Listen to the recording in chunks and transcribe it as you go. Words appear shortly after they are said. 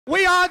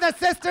We are the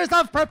Sisters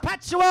of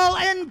Perpetual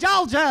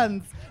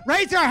Indulgence.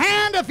 Raise your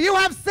hand if you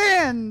have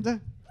sinned.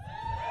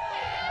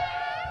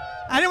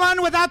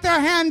 Anyone without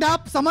their hand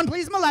up, someone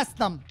please molest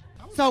them.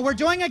 So we're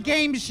doing a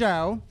game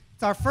show.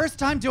 It's our first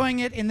time doing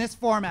it in this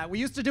format. We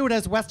used to do it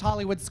as West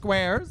Hollywood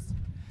Squares,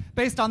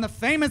 based on the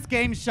famous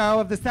game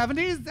show of the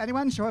 70s.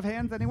 Anyone? Show of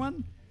hands,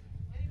 anyone?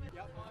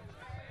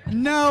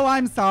 No,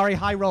 I'm sorry,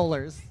 High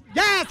Rollers.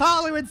 Yes,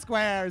 Hollywood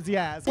Squares,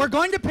 yes. We're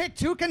going to pick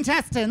 2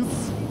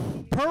 contestants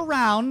per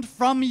round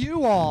from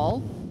you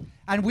all,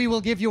 and we will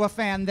give you a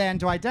fan then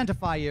to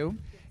identify you.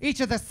 Each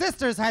of the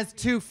sisters has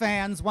 2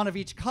 fans, one of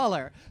each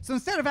color. So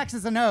instead of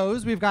X's and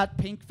O's, we've got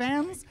pink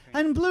fans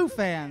and blue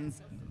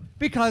fans,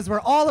 because we're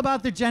all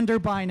about the gender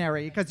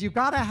binary, because you've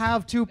got to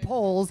have 2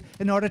 poles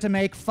in order to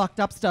make fucked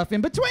up stuff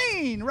in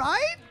between,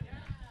 right?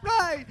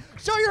 Right.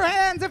 Show your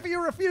hands if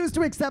you refuse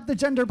to accept the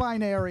gender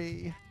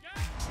binary.